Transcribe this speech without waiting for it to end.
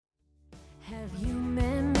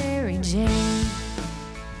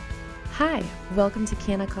Hi, welcome to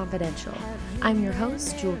Canna Confidential. I'm your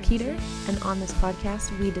host, Jewel Keeter, and on this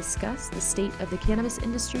podcast, we discuss the state of the cannabis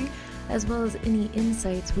industry as well as any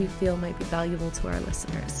insights we feel might be valuable to our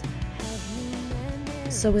listeners.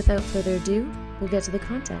 So without further ado, we'll get to the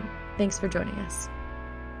content. Thanks for joining us.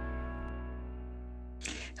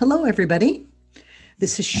 Hello, everybody.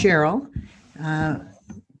 This is Cheryl.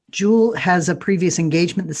 Jewel has a previous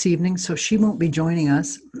engagement this evening, so she won't be joining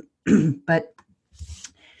us, but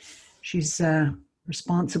she's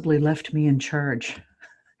responsibly left me in charge.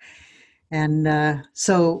 And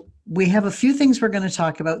so we have a few things we're going to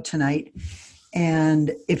talk about tonight.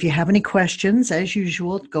 And if you have any questions, as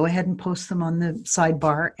usual, go ahead and post them on the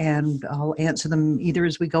sidebar, and I'll answer them either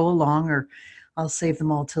as we go along or I'll save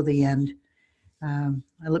them all till the end.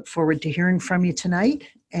 I look forward to hearing from you tonight.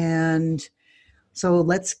 And so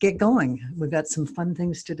let's get going. We've got some fun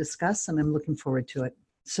things to discuss, and I'm looking forward to it.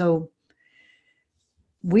 So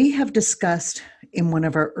we have discussed in one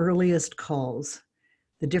of our earliest calls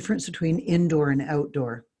the difference between indoor and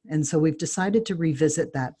outdoor. And so we've decided to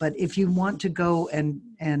revisit that. But if you want to go and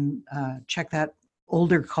check that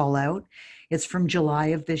older call out, it's from July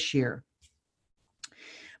of this year.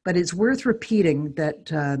 But it's worth repeating that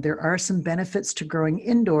there are some benefits to growing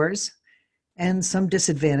indoors and some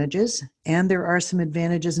disadvantages, and there are some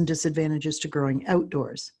advantages and disadvantages to growing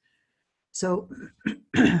outdoors. So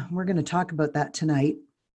we're going to talk about that tonight.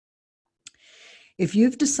 If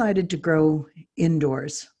you've decided to grow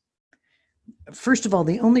indoors, first of all,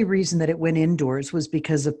 the only reason that it went indoors was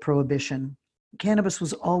because of prohibition. Cannabis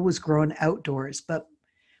was always grown outdoors, but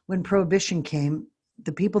when prohibition came,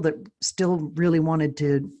 the people that still really wanted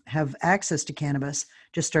to have access to cannabis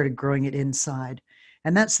just started growing it inside.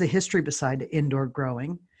 And that's the history beside indoor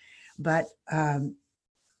growing. But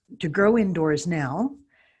to grow indoors now,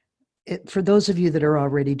 for those of you that are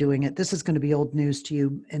already doing it, this is going to be old news to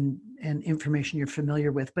you and information you're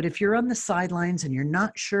familiar with. But if you're on the sidelines and you're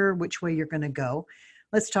not sure which way you're going to go,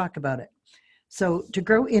 let's talk about it. So to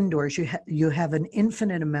grow indoors, you have an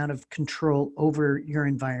infinite amount of control over your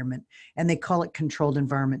environment, and they call it controlled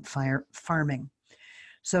environment farming.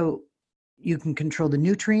 So you can control the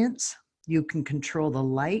nutrients, you can control the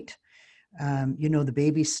light. The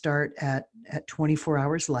babies start at 24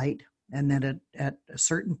 hours light, and then at a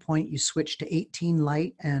certain point you switch to 18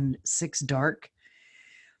 light and 6 dark.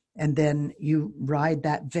 And then you ride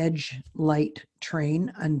that veg light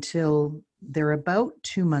train until they're about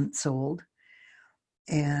 2 months old.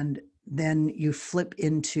 And then you flip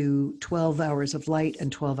into 12 hours of light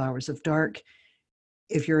and 12 hours of dark.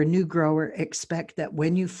 If you're a new grower, expect that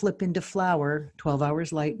when you flip into flower, 12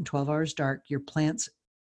 hours light and 12 hours dark, your plants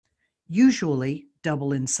usually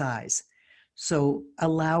double in size. So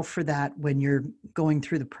allow for that when you're going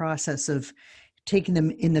through the process of taking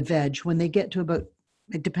them in the veg. When they get to about,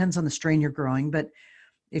 it depends on the strain you're growing, but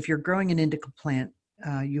if you're growing an indica plant,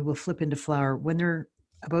 you will flip into flower when they're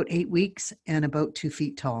about 8 weeks and about 2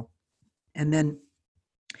 feet tall. And then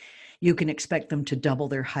you can expect them to double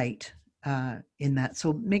their height in that.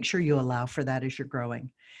 So make sure you allow for that as you're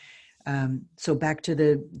growing. So back to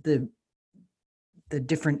the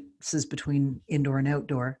differences between indoor and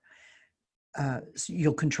outdoor. So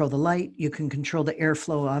you'll control the light. You can control the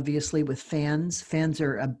airflow, obviously, with fans. Fans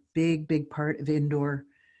are a big part of indoor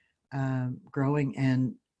growing,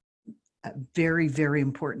 and a very, very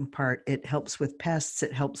important part. It helps with pests.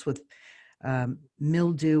 It helps with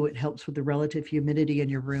mildew. It helps with the relative humidity in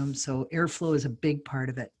your room. So airflow is a big part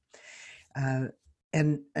of it.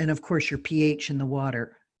 And of course, your pH in the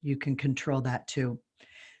water, you can control that too.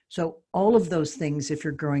 So all of those things, if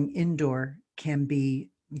you're growing indoor, can be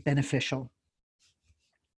beneficial.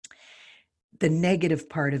 The negative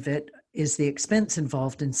part of it is the expense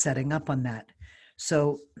involved in setting up on that.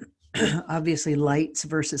 So obviously lights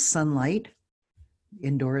versus sunlight,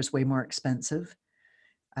 indoor is way more expensive.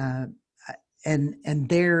 And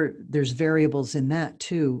there's variables in that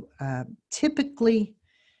too. Typically,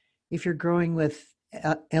 if you're growing with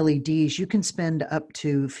LEDs, you can spend up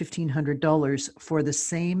to $1,500 for the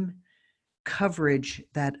same coverage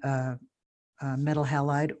that a metal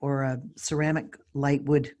halide or a ceramic light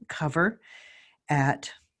would cover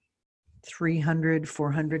at $300,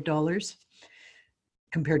 $400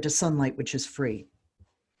 compared to sunlight, which is free.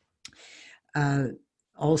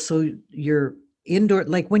 Also, your indoor,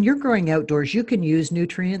 like when you're growing outdoors, you can use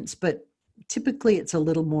nutrients, but typically it's a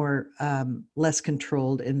little more less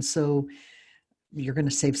controlled. And so you're going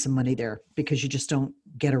to save some money there because you just don't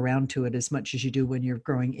get around to it as much as you do when you're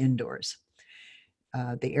growing indoors.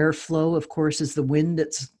 The airflow, of course, is the wind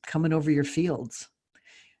that's coming over your fields.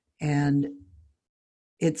 And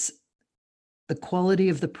it's the quality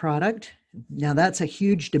of the product Now that's a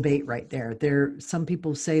huge debate right there. Some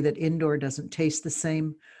people say that indoor doesn't taste the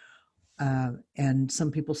same, and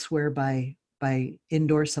some people swear by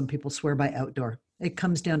indoor. Some people swear by outdoor. It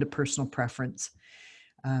comes down to personal preference.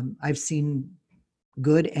 I've seen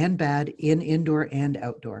good and bad in indoor and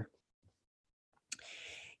outdoor.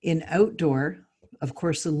 In outdoor, of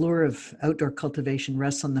course, the lure of outdoor cultivation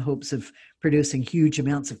rests on the hopes of producing huge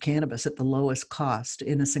amounts of cannabis at the lowest cost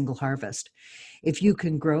in a single harvest. If you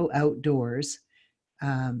can grow outdoors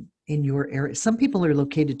in your area, some people are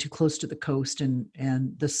located too close to the coast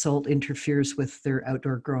and the salt interferes with their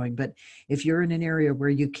outdoor growing. But if you're in an area where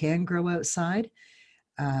you can grow outside,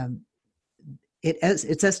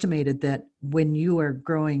 it's estimated that when you are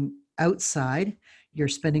growing outside, you're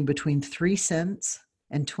spending between 3 cents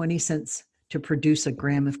and 20 cents to produce a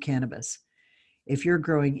gram of cannabis. If you're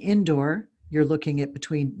growing indoor, you're looking at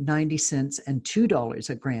between 90 cents and $2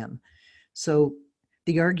 a gram. So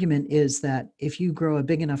the argument is that if you grow a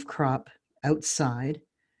big enough crop outside,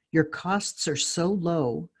 your costs are so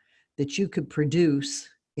low that you could produce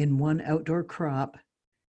in one outdoor crop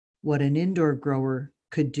what an indoor grower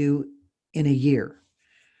could do in a year.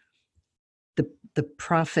 The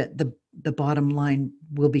profit, the bottom line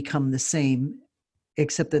will become the same,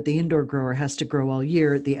 except that the indoor grower has to grow all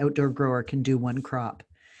year. The outdoor grower can do one crop,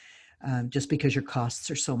 just because your costs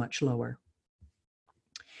are so much lower.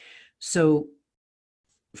 So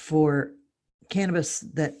for cannabis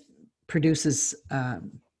that produces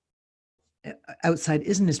outside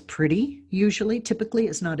isn't as pretty usually. Typically,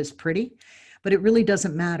 it's not as pretty, but it really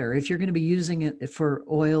doesn't matter. If you're going to be using it for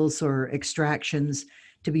oils or extractions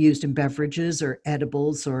to be used in beverages or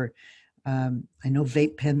edibles, or I know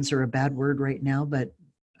vape pens are a bad word right now, but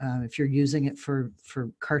if you're using it for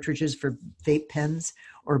cartridges for vape pens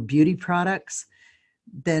or beauty products,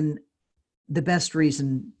 then the best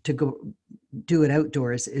reason to go do it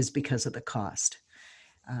outdoors is because of the cost.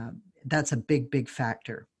 That's a big, big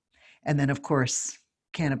factor. And then, of course,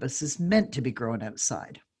 cannabis is meant to be grown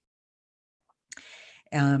outside.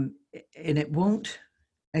 And it won't,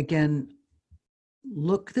 again,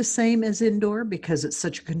 look the same as indoor because it's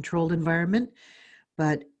such a controlled environment,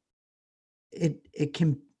 but it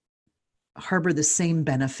can harbor the same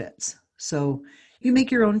benefits. So you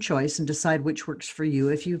make your own choice and decide which works for you.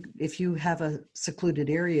 If you have a secluded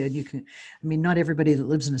area, you can, I mean, not everybody that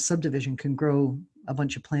lives in a subdivision can grow a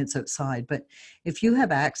bunch of plants outside, but if you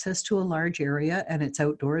have access to a large area and it's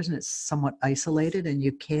outdoors and it's somewhat isolated and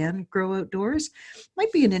you can grow outdoors,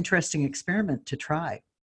 might be an interesting experiment to try.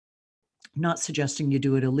 I'm not suggesting you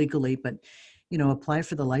do it illegally, but apply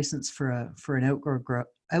for the license for an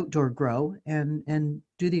outdoor grow and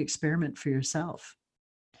do the experiment for yourself.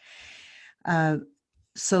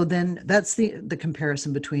 So then that's the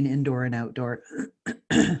comparison between indoor and outdoor.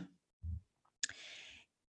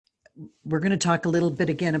 We're going to talk a little bit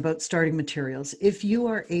again about starting materials. If you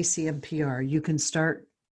are ACMPR, you can start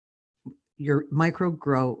your micro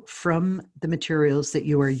grow from the materials that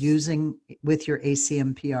you are using with your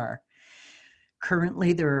ACMPR.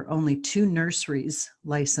 Currently, there are only 2 nurseries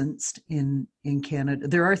licensed in Canada.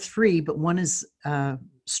 There are 3, but one is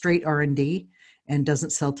straight R&D and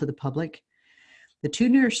doesn't sell to the public. The 2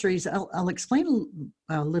 nurseries, I'll explain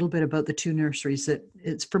a little bit about the 2 nurseries.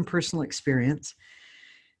 It's from personal experience.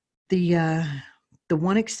 The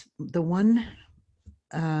one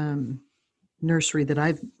nursery that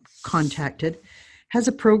I've contacted has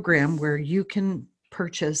a program where you can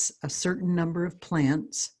purchase a certain number of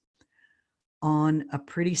plants on a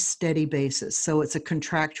pretty steady basis. So it's a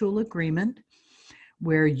contractual agreement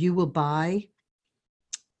where you will buy,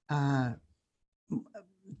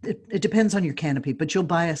 it depends on your canopy, but you'll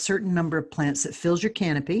buy a certain number of plants that fills your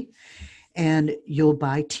canopy, and you'll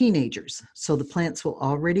buy teenagers. So the plants will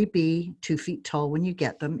already be 2 feet tall when you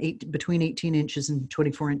get them, between 18 inches and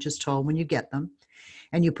 24 inches tall when you get them,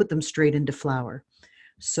 and you put them straight into flower.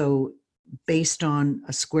 So based on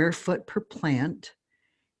a square foot per plant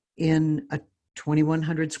in a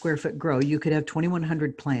 2,100 square foot grow, you could have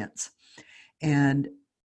 2,100 plants. And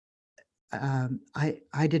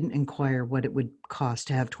I didn't inquire what it would cost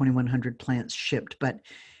to have 2,100 plants shipped, but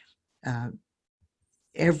I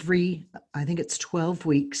think it's 12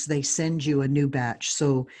 weeks, they send you a new batch.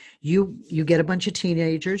 So you get a bunch of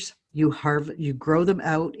teenagers, you grow them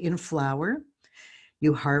out in flower,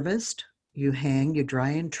 you harvest, you hang, you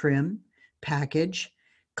dry and trim, package,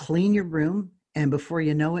 clean your room, and before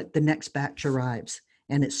you know it, the next batch arrives,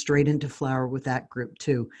 and it's straight into flower with that group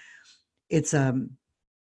too. It's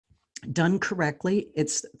done correctly.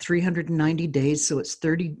 It's 390 days, so it's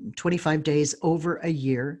 25 days over a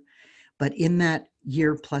year. But in that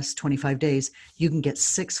year plus 25 days, you can get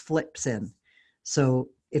 6 flips in. So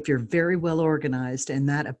if you're very well organized and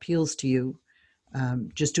that appeals to you,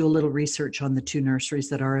 just do a little research on the two nurseries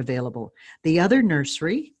that are available. The other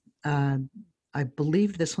nursery, I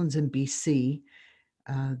believe this one's in BC.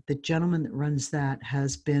 The gentleman that runs that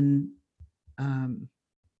has been, I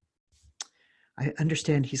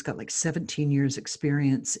understand he's got like 17 years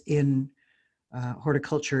experience in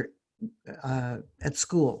horticulture at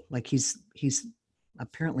school. Like he's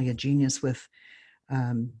apparently a genius with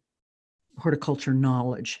horticulture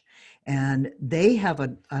knowledge. And they have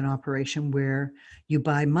an operation where you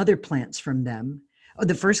buy mother plants from them. Oh,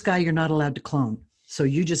 the first guy you're not allowed to clone. So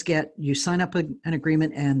you sign up an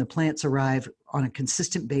agreement and the plants arrive on a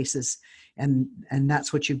consistent basis, and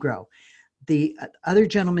that's what you grow. The other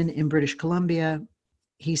gentleman in British Columbia,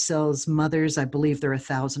 he sells mothers. I believe they're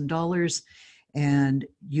 $1,000, and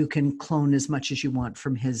you can clone as much as you want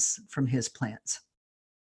from his plants.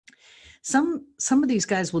 Some of these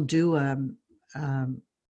guys will do a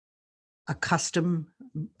custom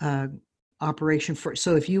operation for.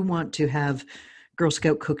 So if you want to have Girl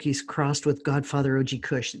Scout cookies crossed with Godfather OG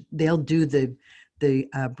Kush, they'll do the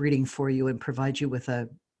breeding for you and provide you with a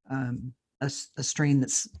strain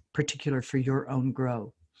that's particular for your own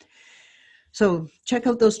grow. So check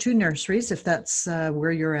out those two nurseries if that's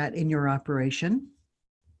where you're at in your operation.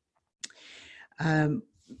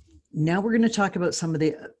 Now we're going to talk about some of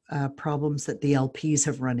the problems that the LPs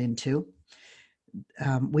have run into.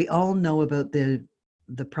 We all know about the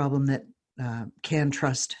problem that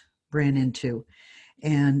CanTrust ran into,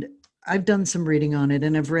 and I've done some reading on it,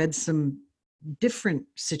 and I've read some different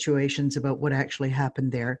situations about what actually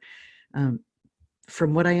happened there.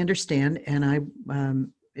 From what I understand, and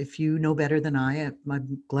if you know better than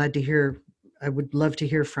I'm glad to hear. I would love to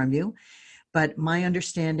hear from you. But my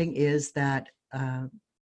understanding is that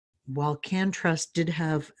while CanTrust did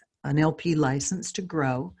have an LP license to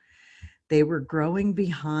grow, they were growing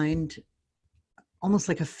behind almost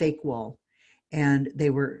like a fake wall, and they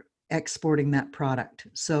were exporting that product.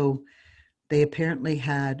 So they apparently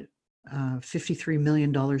had $53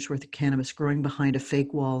 million worth of cannabis growing behind a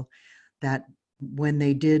fake wall that when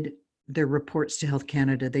they did their reports to Health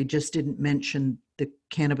Canada, they just didn't mention the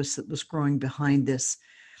cannabis that was growing behind this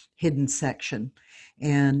hidden section.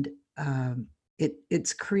 And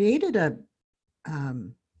it's created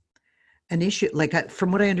an issue. Like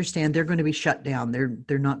from what I understand, they're going to be shut down.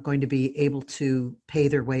 They're not going to be able to pay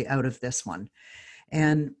their way out of this one.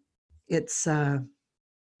 And it's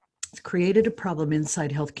created a problem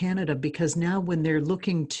inside Health Canada, because now when they're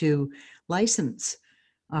looking to license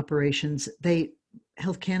operations,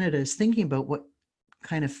 Health Canada is thinking about what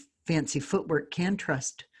kind of fancy footwork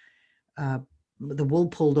CanTrust, the wool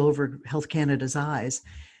pulled over Health Canada's eyes.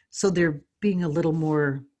 So they're being a little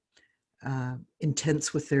more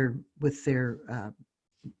intense with their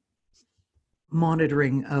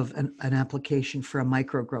monitoring of an application for a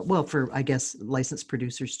micro grow. Well, for, I guess, licensed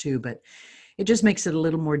producers too, but it just makes it a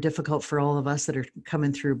little more difficult for all of us that are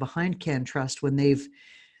coming through behind CanTrust when they've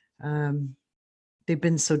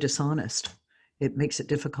been so dishonest. It makes it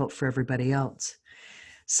difficult for everybody else.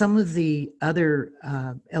 Some of the other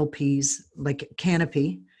LPs, like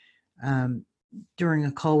Canopy, during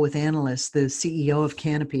a call with analysts, the CEO of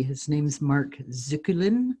Canopy, his name's Mark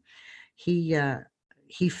Zuculin,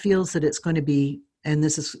 he feels that it's going to be, and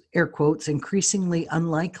this is air quotes, increasingly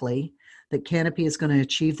unlikely that Canopy is going to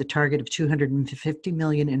achieve the target of $250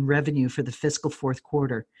 million in revenue for the fiscal fourth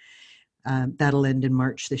quarter. That'll end in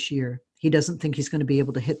March this year. He doesn't think he's going to be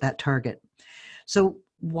able to hit that target. So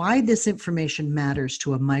why this information matters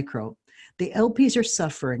to a micro? The LPs are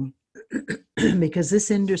suffering because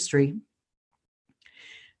this industry,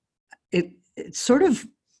 it's sort of,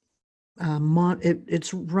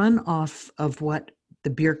 it's run off of what the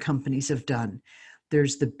beer companies have done.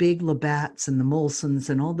 There's the big Labatt's and the Molson's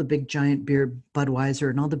and all the big giant beer, Budweiser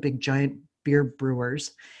and all the big giant beer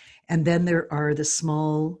brewers. And then there are the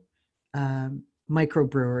small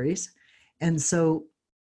microbreweries. And so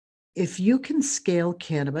if you can scale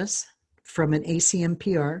cannabis from an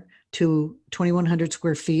ACMPR to 2,100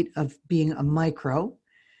 square feet of being a micro,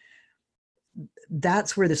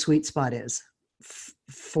 that's where the sweet spot is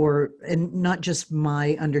and not just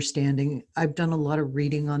my understanding. I've done a lot of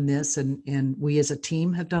reading on this, and we as a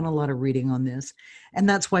team have done a lot of reading on this. And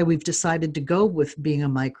that's why we've decided to go with being a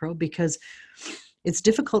micro, because it's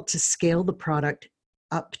difficult to scale the product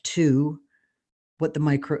up to what the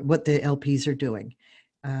LPs are doing.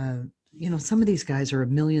 Some of these guys are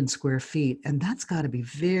 1 million square feet, and that's got to be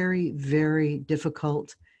very, very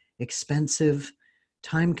difficult, expensive,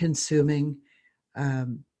 time consuming.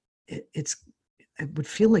 It would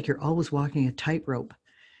feel like you're always walking a tightrope,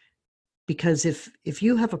 because if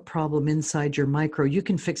you have a problem inside your micro, you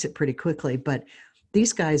can fix it pretty quickly. But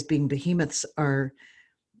these guys, being behemoths, are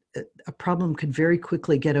a problem could very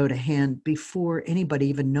quickly get out of hand before anybody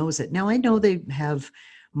even knows it. Now, I know they have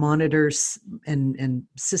monitors and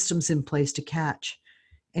systems in place to catch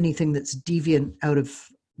anything that's deviant out of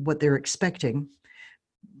what they're expecting,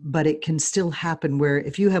 but it can still happen where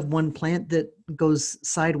if you have one plant that goes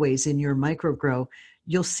sideways in your microgrow,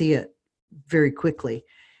 you'll see it very quickly.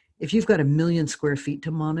 If you've got 1 million square feet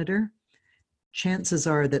to monitor, chances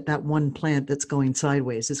are that that one plant that's going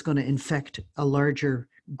sideways is going to infect a larger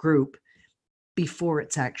group before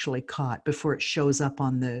it's actually caught, before it shows up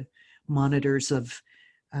on the monitors of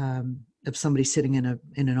somebody sitting in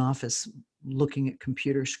an office looking at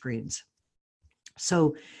computer screens.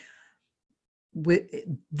 So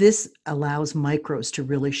this allows micros to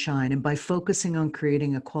really shine. And by focusing on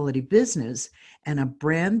creating a quality business and a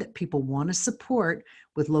brand that people want to support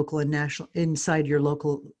with local and national inside your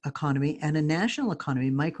local economy and a national economy,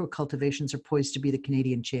 micro cultivations are poised to be the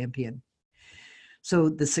Canadian champion. So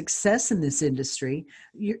the success in this industry,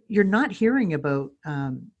 you're not hearing about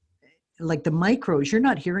like the micros, you're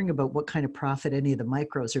not hearing about what kind of profit any of the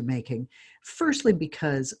micros are making. Firstly,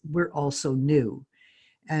 because we're also new.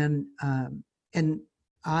 And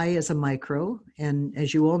I, as a micro, and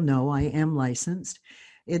as you all know, I am licensed.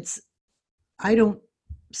 I don't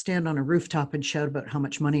stand on a rooftop and shout about how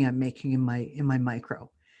much money I'm making in my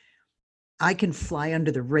micro. I can fly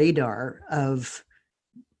under the radar of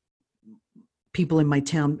people in my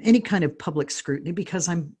town, any kind of public scrutiny, because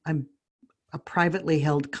I'm a privately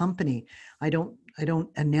held company. I don't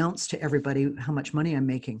announce to everybody how much money I'm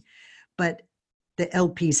making, but the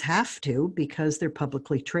LPs have to because they're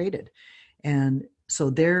publicly traded. And so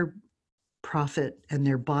their profit and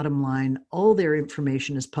their bottom line, all their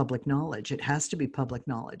information is public knowledge. It has to be public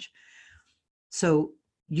knowledge. So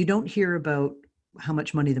you don't hear about how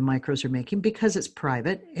much money the micros are making because it's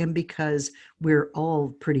private and because we're all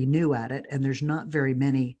pretty new at it. And there's not very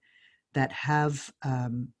many that have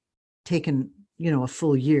taken, a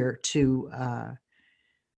full year to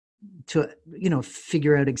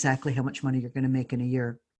figure out exactly how much money you're going to make in a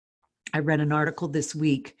year. I read an article this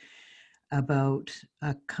week about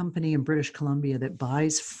a company in British Columbia that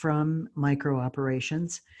buys from micro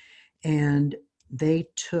operations, and they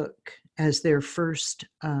took as their first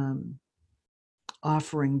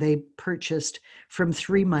offering, they purchased from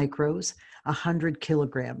 3 micros 100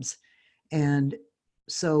 kilograms. And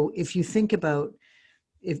so if you think about,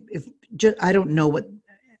 if just, I don't know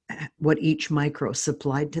what each micro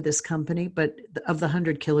supplied to this company, but of the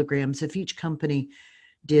 100 kilograms, if each company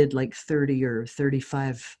did like 30 or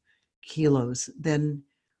 35 kilos, then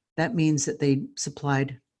that means that they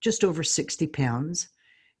supplied just over 60 pounds,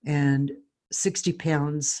 and 60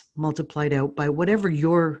 pounds multiplied out by whatever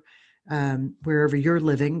your wherever you're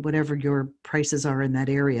living, whatever your prices are in that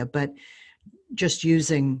area. But just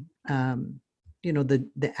using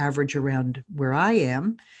the average around where I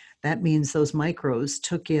am, that means those micros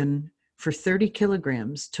took in, for 30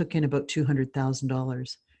 kilograms, took in about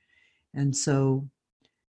 $200,000. And so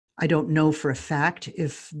I don't know for a fact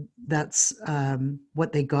if that's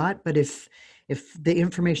what they got, but if the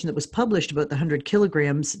information that was published about the 100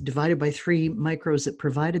 kilograms divided by 3 micros that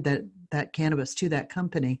provided that cannabis to that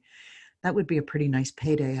company, that would be a pretty nice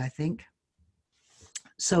payday, I think.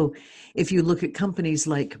 So if you look at companies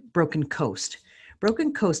like Broken Coast,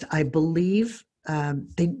 I believe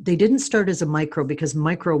they didn't start as a micro because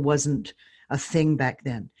micro wasn't a thing back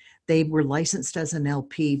then. They were licensed as an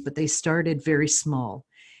LP, but they started very small.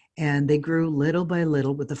 And they grew little by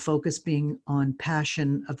little, with the focus being on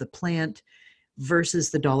passion of the plant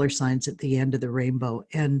versus the dollar signs at the end of the rainbow.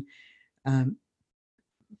 And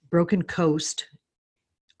Broken Coast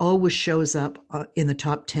always shows up in the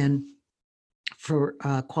top 10 for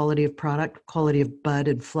quality of product, quality of bud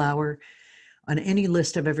and flower. On any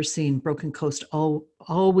list I've ever seen, Broken Coast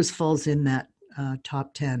always falls in that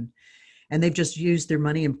top 10. And they've just used their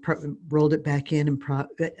money and rolled it back in.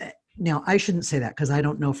 Now, I shouldn't say that because I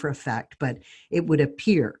don't know for a fact, but it would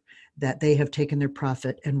appear that they have taken their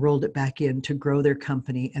profit and rolled it back in to grow their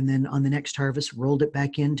company, and then on the next harvest rolled it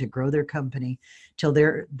back in to grow their company till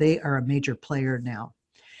they are a major player now.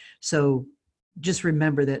 So just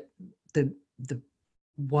remember that the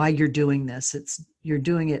why you're doing this, you're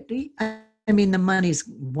doing it. I mean, the money's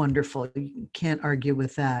wonderful. You can't argue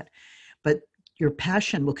with that, but your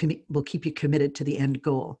passion will keep you committed to the end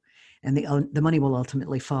goal, and the money will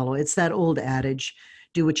ultimately follow. It's that old adage,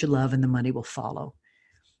 do what you love and the money will follow.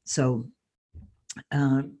 So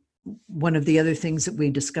one of the other things that we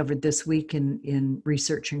discovered this week in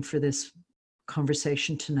researching for this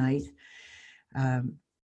conversation tonight,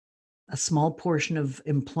 a small portion of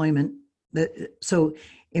employment. So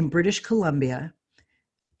in British Columbia,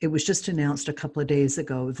 it was just announced a couple of days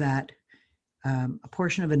ago that a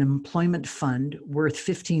portion of an employment fund worth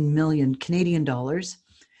 15 million Canadian dollars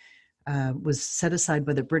was set aside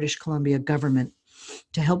by the British Columbia government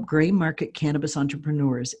to help gray market cannabis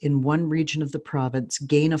entrepreneurs in one region of the province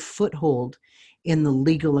gain a foothold in the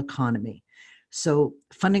legal economy. So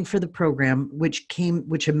funding for the program, which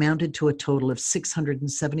amounted to a total of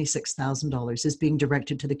 $676,000, is being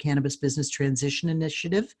directed to the Cannabis Business Transition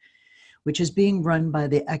Initiative, which is being run by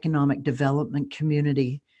the Economic Development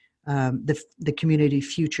Community, the Community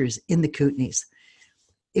Futures in the Kootenays.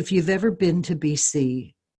 If you've ever been to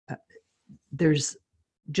BC, there's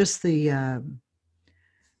just the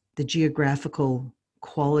geographical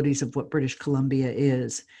qualities of what British Columbia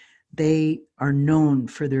is. They are known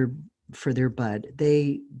for their bud.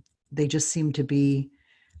 They just seem to be,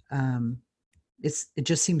 it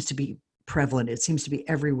just seems to be prevalent. It seems to be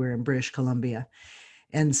everywhere in British Columbia.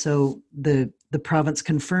 And so the province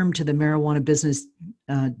confirmed to the Marijuana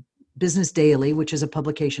Business Daily, which is a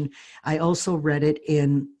publication. I also read it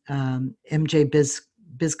in MJ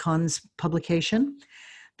BizCon's publication,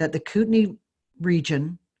 that the Kootenay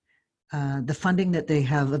region, the funding that they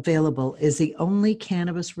have available is the only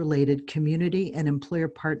cannabis-related community and employer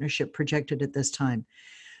partnership projected at this time.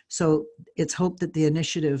 So it's hoped that the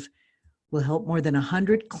initiative will help more than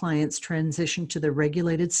 100 clients transition to the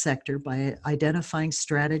regulated sector by identifying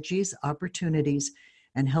strategies, opportunities,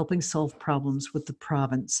 and helping solve problems with the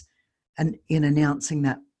province, and in announcing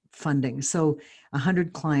that funding. So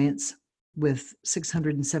 100 clients with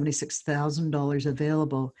 $676,000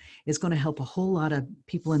 available is going to help a whole lot of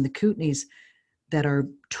people in the Kootenays that are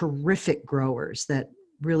terrific growers that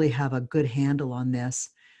really have a good handle on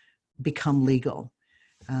this become legal.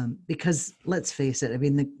 Because let's face it, I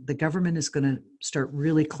mean, the government is going to start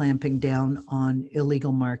really clamping down on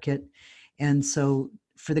illegal market. And so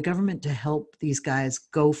for the government to help these guys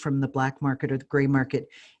go from the black market or the gray market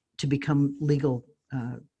to become legal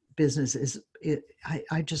business it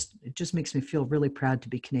just makes me feel really proud to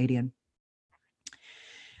be Canadian.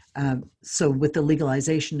 So with the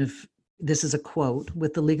legalization of, this is a quote,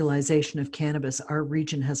 with the legalization of cannabis, our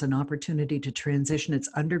region has an opportunity to transition its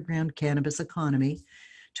underground cannabis economy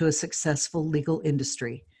to a successful legal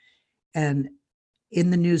industry. And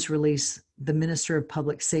in the news release, the Minister of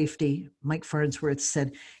Public Safety, Mike Farnsworth,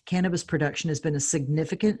 said cannabis production has been a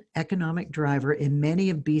significant economic driver in many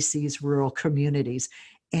of BC's rural communities,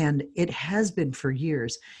 and it has been for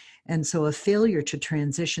years. And so a failure to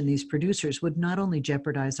transition these producers would not only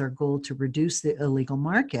jeopardize our goal to reduce the illegal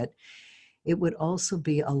market, it would also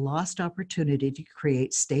be a lost opportunity to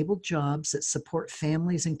create stable jobs that support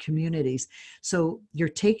families and communities. So you're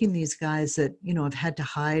taking these guys that, have had to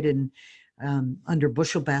hide and under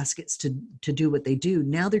bushel baskets to do what they do.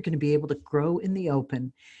 Now they're going to be able to grow in the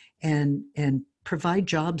open and provide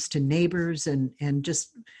jobs to neighbors and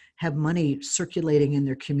just have money circulating in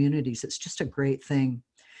their communities. It's just a great thing.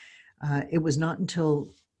 It was not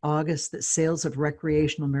until August that sales of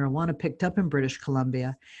recreational marijuana picked up in British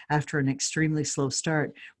Columbia after an extremely slow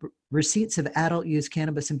start. Receipts of adult use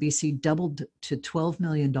cannabis in BC doubled to $12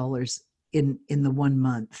 million in the 1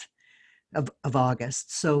 month of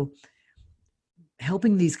August. So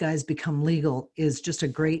helping these guys become legal is just a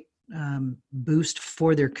great boost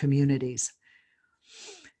for their communities.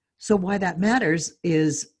 So why that matters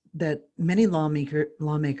is that many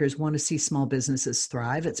lawmakers want to see small businesses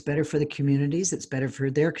thrive. It's better for the communities, it's better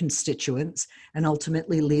for their constituents, and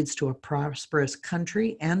ultimately leads to a prosperous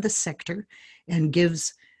country and the sector, and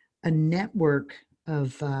gives a network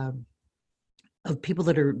of people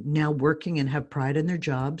that are now working and have pride in their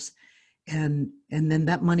jobs. And then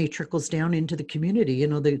that money trickles down into the community.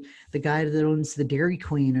 The guy that owns the Dairy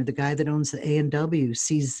Queen or the guy that owns the A&W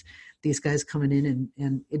sees these guys coming in,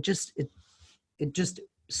 and it just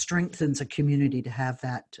strengthens a community to have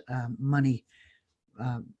that money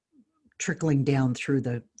trickling down through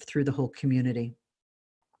the whole community.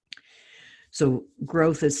 So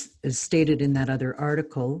growth is stated in that other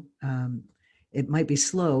article. It might be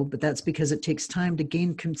slow, but that's because it takes time to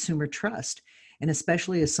gain consumer trust, and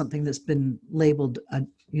especially as something that's been labeled a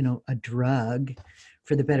drug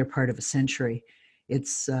for the better part of a century.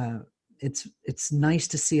 It's nice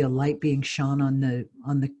to see a light being shone on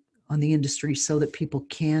the industry so that people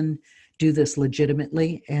can do this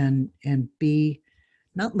legitimately and be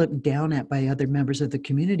not looked down at by other members of the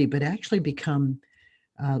community, but actually become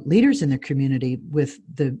leaders in their community with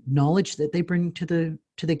the knowledge that they bring to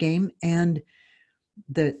the game, and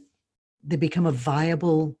that they become a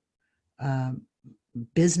viable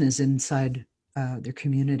business inside their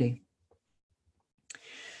community.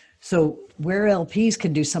 So where LPs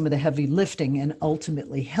can do some of the heavy lifting and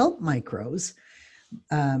ultimately help micros,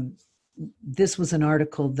 this was an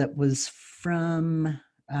article that was from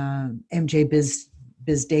MJ Biz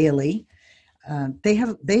Daily. They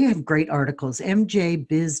have great articles,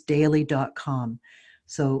 mjbizdaily.com.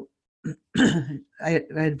 So I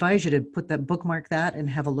advise you to bookmark that and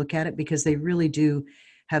have a look at it, because they really do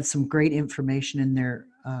have some great information in their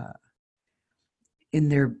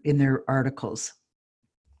articles.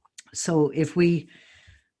 So let me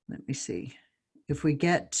see, if we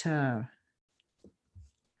get the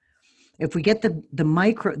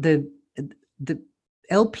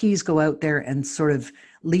LPs go out there and sort of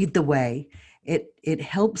lead the way, it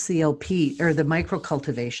helps the LP or the micro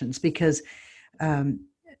cultivations, because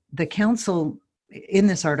the council, in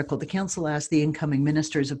this article, the council asked the incoming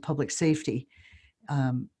ministers of public safety,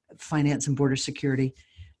 finance and border security,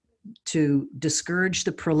 to discourage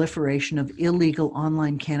the proliferation of illegal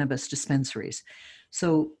online cannabis dispensaries.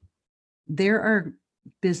 So there are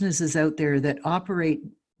businesses out there that operate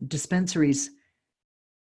dispensaries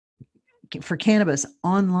for cannabis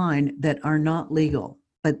online that are not legal,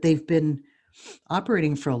 but they've been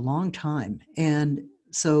operating for a long time. And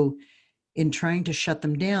so in trying to shut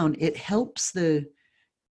them down, it helps the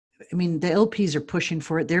LPs are pushing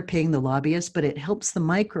for it. They're paying the lobbyists, but it helps the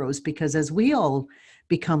micros, because as we all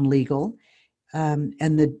become legal, and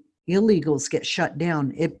the illegals get shut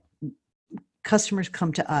down, customers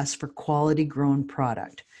come to us for quality grown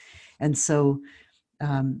product. And so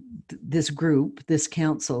this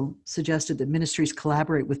council suggested that ministries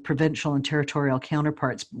collaborate with provincial and territorial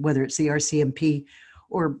counterparts, whether it's the RCMP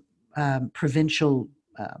or provincial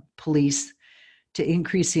police, to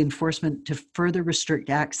increase the enforcement to further restrict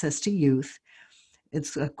access to youth.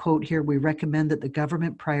 It's a quote here: "We recommend that the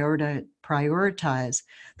government prioritize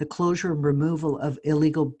the closure and removal of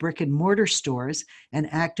illegal brick and mortar stores and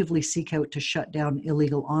actively seek out to shut down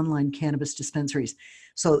illegal online cannabis dispensaries."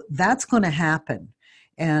 So that's going to happen.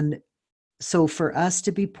 And so for us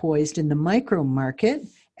to be poised in the micro market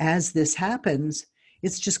as this happens,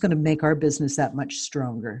 it's just going to make our business that much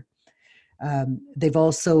stronger. They've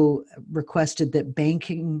also requested that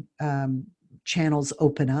banking channels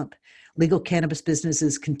open up. Legal cannabis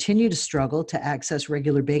businesses continue to struggle to access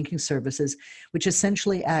regular banking services, which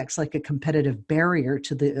essentially acts like a competitive barrier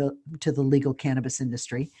to the legal cannabis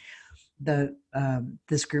industry.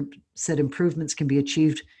 This group said improvements can be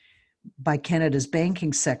achieved by Canada's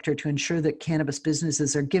banking sector to ensure that cannabis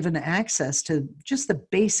businesses are given access to just the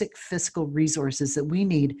basic fiscal resources that we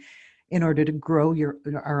need in order to grow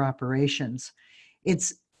our operations.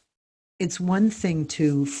 It's one thing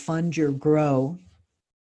to fund your grow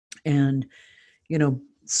and,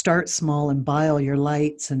 start small and buy all your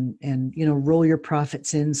lights and roll your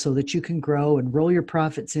profits in so that you can grow, and roll your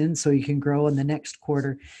profits in so you can grow in the next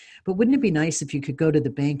quarter. But wouldn't it be nice if you could go to the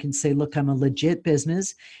bank and say, look, I'm a legit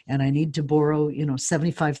business and I need to borrow,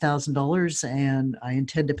 $75,000 and I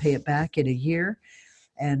intend to pay it back in a year,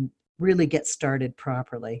 and really get started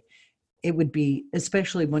properly. It would be,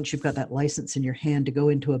 especially once you've got that license in your hand, to go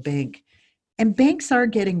into a bank. And banks are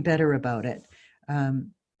getting better about it.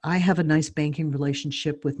 I have a nice banking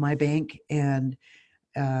relationship with my bank, and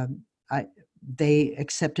they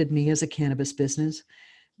accepted me as a cannabis business.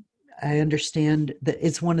 I understand that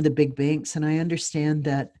it's one of the big banks, and I understand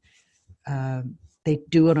that they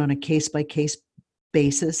do it on a case-by-case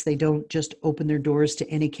basis. They don't just open their doors to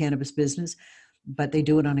any cannabis business, but they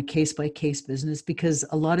do it on a case-by-case business, because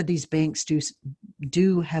a lot of these banks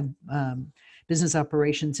do have business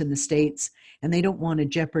operations in the States, and they don't want to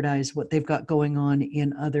jeopardize what they've got going on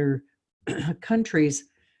in other countries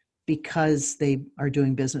because they are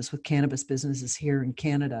doing business with cannabis businesses here in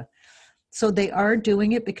Canada. So they are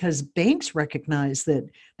doing it because banks recognize that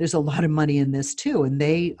there's a lot of money in this too, and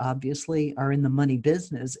they obviously are in the money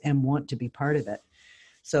business and want to be part of it.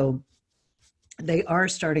 So they are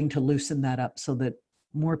starting to loosen that up so that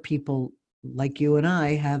more people like you and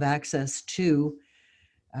I have access to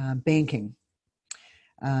banking.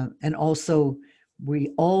 And also,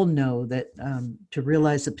 we all know that to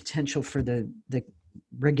realize the potential for the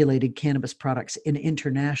regulated cannabis products in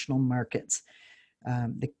international markets,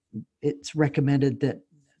 it's recommended that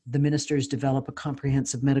the ministers develop a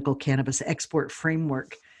comprehensive medical cannabis export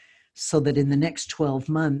framework so that in the next 12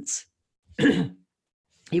 months,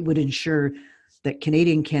 it would ensure that the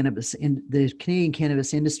Canadian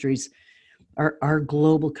cannabis industries, our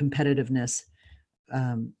global competitiveness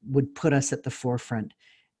would put us at the forefront,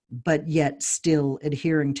 but yet still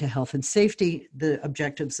adhering to health and safety, the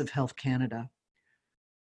objectives of Health Canada.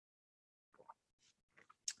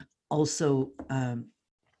 Also,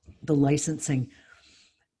 the licensing,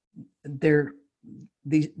 they're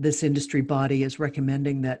this industry body is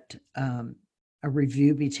recommending that a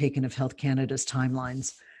review be taken of Health Canada's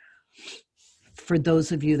timelines. For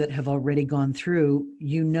those of you that have already gone through,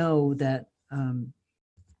 you know that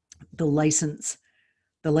the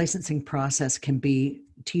licensing process can be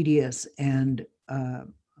tedious and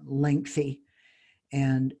lengthy.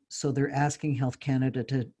 And so they're asking Health Canada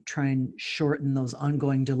to try and shorten those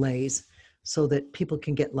ongoing delays so that people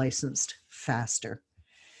can get licensed faster.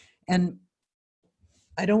 And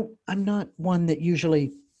I'm not one that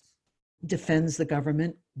usually defends the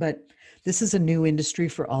government, but this is a new industry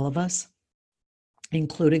for all of us,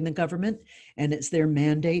 including the government, and it's their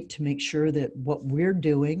mandate to make sure that what we're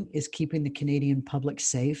doing is keeping the Canadian public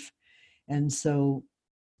safe. And so,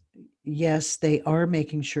 yes, they are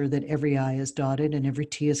making sure that every I is dotted and every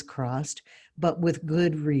T is crossed, but with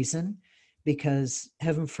good reason, because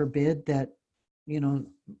heaven forbid that,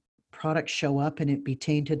 products show up and it be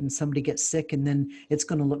tainted and somebody gets sick, and then it's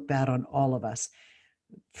going to look bad on all of us,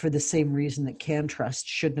 for the same reason that CanTrust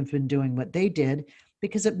shouldn't have been doing what they did,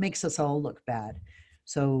 because it makes us all look bad.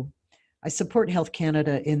 So I support Health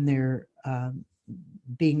Canada in their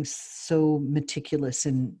being so meticulous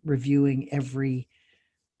in reviewing every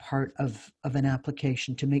part of an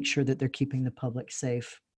application to make sure that they're keeping the public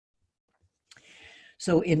safe.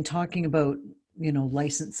 So in talking about,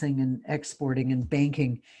 licensing and exporting and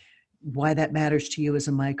banking, why that matters to you as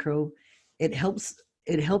a micro, it helps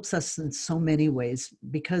us in so many ways.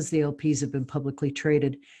 Because the LPs have been publicly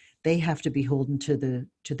traded, they have to be beholden to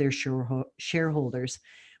their shareholders,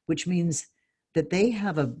 which means that they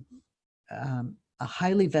have a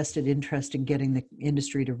highly vested interest in getting the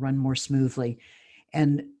industry to run more smoothly,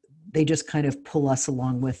 and they just kind of pull us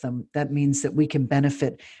along with them. That means that we can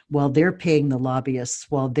benefit while they're paying the lobbyists,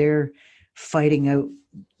 while they're fighting out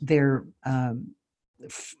their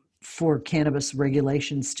for cannabis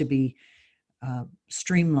regulations to be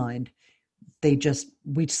streamlined.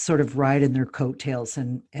 We sort of ride in their coattails,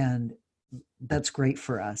 and that's great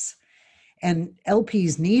for us. And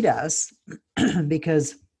LPs need us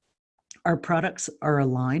because our products are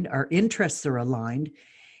aligned, our interests are aligned,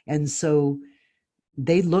 and so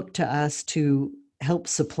they look to us to help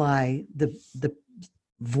supply the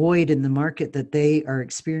void in the market that they are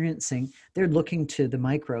experiencing. They're looking to the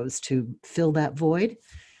micros to fill that void.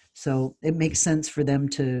 So it makes sense for them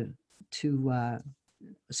to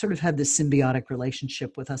sort of have this symbiotic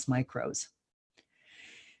relationship with us micros.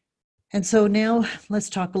 And so now let's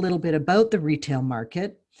talk a little bit about the retail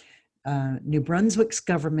market. New Brunswick's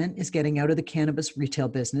government is getting out of the cannabis retail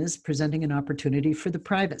business, presenting an opportunity for the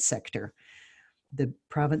private sector. The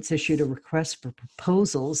province issued a request for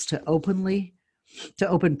proposals to open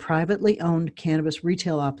privately owned cannabis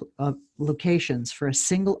retail locations for a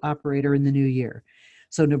single operator in the new year.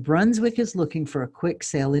 So New Brunswick is looking for a quick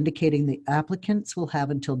sale, indicating the applicants will have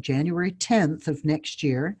until January 10th of next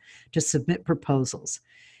year to submit proposals.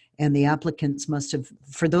 And the applicants must have,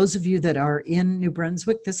 for those of you that are in New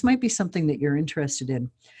Brunswick, this might be something that you're interested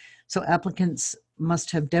in. So applicants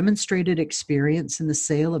must have demonstrated experience in the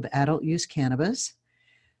sale of adult use cannabis.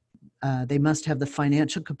 They must have the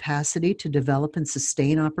financial capacity to develop and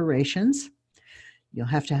sustain operations. You'll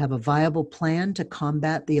have to have a viable plan to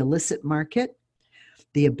combat the illicit market,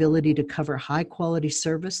 the ability to cover high quality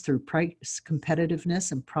service through price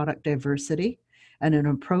competitiveness and product diversity, and an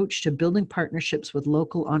approach to building partnerships with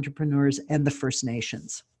local entrepreneurs and the First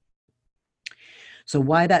Nations. So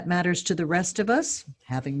why that matters to the rest of us?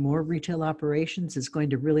 Having more retail operations is going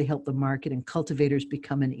to really help the market and cultivators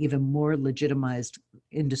become an even more legitimized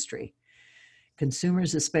industry.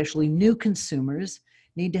 Consumers, especially new consumers,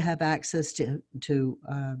 need to have access to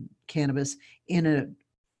cannabis in an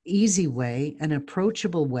easy way, an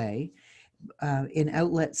approachable way, in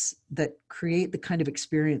outlets that create the kind of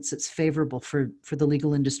experience that's favorable for the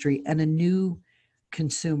legal industry and a new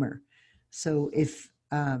consumer. So I've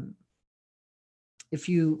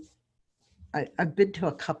been to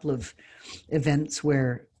a couple of events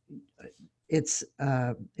where it's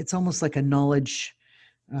almost like a knowledge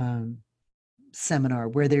seminar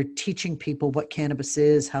where they're teaching people what cannabis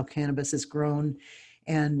is, how cannabis is grown,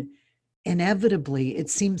 and inevitably it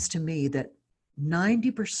seems to me that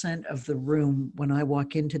 90% of the room, when I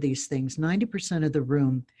walk into these things, 90% of the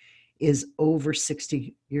room is over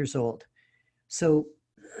 60 years old. So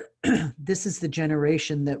this is the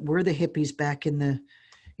generation that were the hippies back in the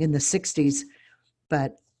 60s,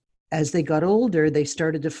 but as they got older, they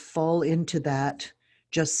started to fall into that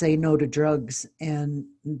just say no to drugs, and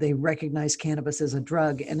they recognize cannabis as a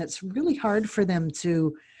drug, and it's really hard for them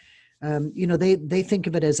to, they think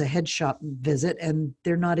of it as a head shop visit, and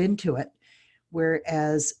they're not into it.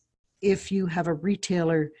 Whereas if you have a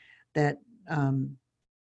retailer that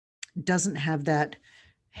doesn't have that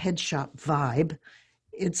head shop vibe.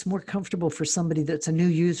 It's more comfortable for somebody that's a new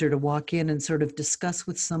user to walk in and sort of discuss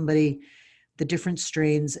with somebody the different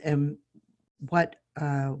strains and what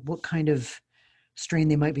kind of strain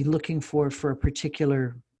they might be looking for a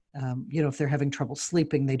particular, if they're having trouble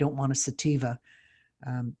sleeping, they don't want a sativa.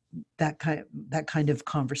 That kind of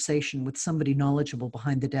conversation with somebody knowledgeable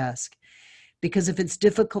behind the desk. Because if it's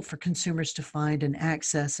difficult for consumers to find and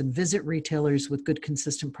access and visit retailers with good,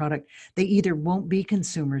 consistent product, they either won't be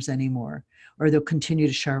consumers anymore or they'll continue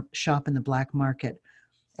to shop in the black market.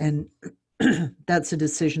 And that's a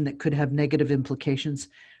decision that could have negative implications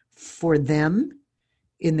for them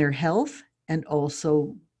in their health and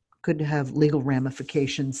also could have legal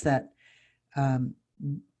ramifications that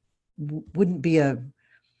wouldn't be a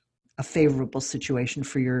favorable situation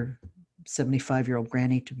for your 75-year-old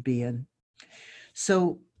granny to be in.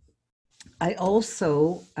 So I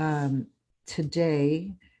also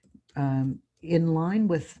today, in line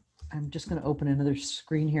with, I'm just going to open another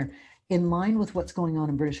screen here, in line with what's going on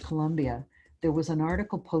in British Columbia, there was an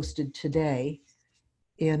article posted today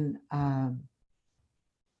in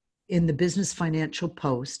the Business Financial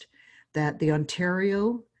Post that the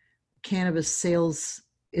Ontario cannabis sales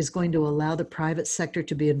is going to allow the private sector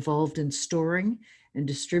to be involved in storing and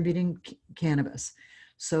distributing cannabis.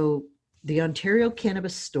 So the Ontario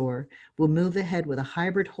Cannabis Store will move ahead with a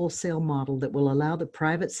hybrid wholesale model that will allow the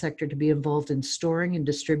private sector to be involved in storing and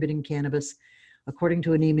distributing cannabis, according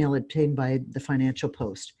to an email obtained by the Financial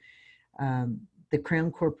Post. The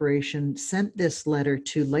Crown Corporation sent this letter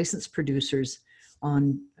to licensed producers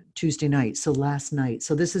on Tuesday night, so last night.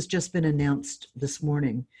 So this has just been announced this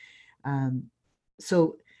morning.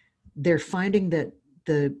 So they're finding that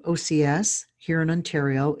the OCS here in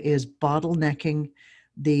Ontario is bottlenecking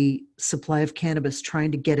the supply of cannabis,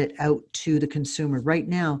 trying to get it out to the consumer. Right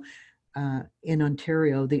now, in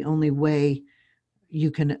Ontario, the only way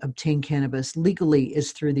you can obtain cannabis legally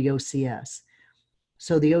is through the OCS.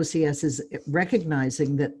 So the OCS is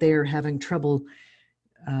recognizing that they're having trouble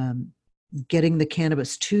getting the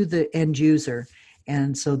cannabis to the end user.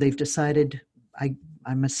 And so they've decided,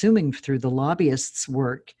 I'm assuming through the lobbyists'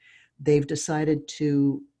 work, they've decided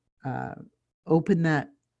to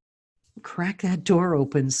crack that door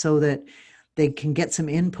open so that they can get some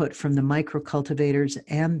input from the micro cultivators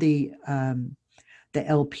and the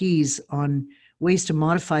LPs on ways to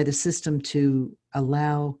modify the system to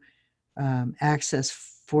allow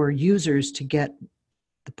access for users to get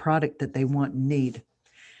the product that they want and need.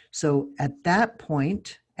 So at that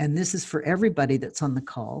point, and this is for everybody that's on the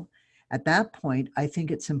call, at that point, I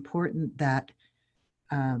think it's important that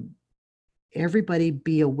everybody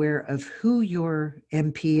be aware of who your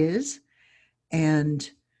MP is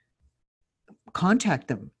and contact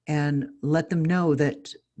them and let them know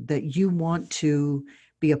that you want to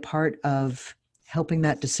be a part of helping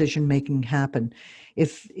that decision making happen.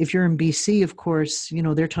 If you're in BC, of course,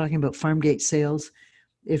 they're talking about farm gate sales.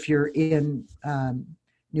 If you're in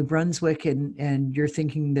New Brunswick and you're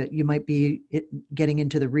thinking that you might be getting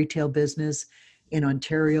into the retail business in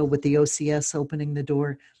Ontario with the OCS opening the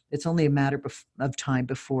door, it's only a matter of time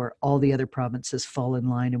before all the other provinces fall in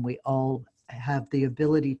line and we all have the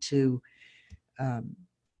ability to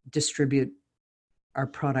distribute our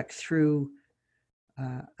product through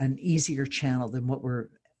an easier channel than what we're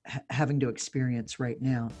having to experience right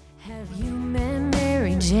now. Have you met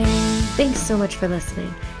Mary Jane? Thanks so much for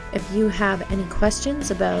listening. If you have any questions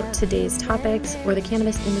about today's topics or the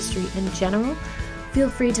cannabis industry in general, feel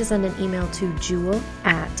free to send an email to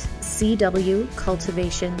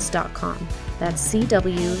jewel@cwcultivations.com. That's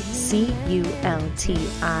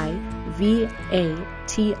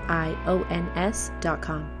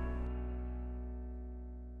CWCULTIVATIONS.com.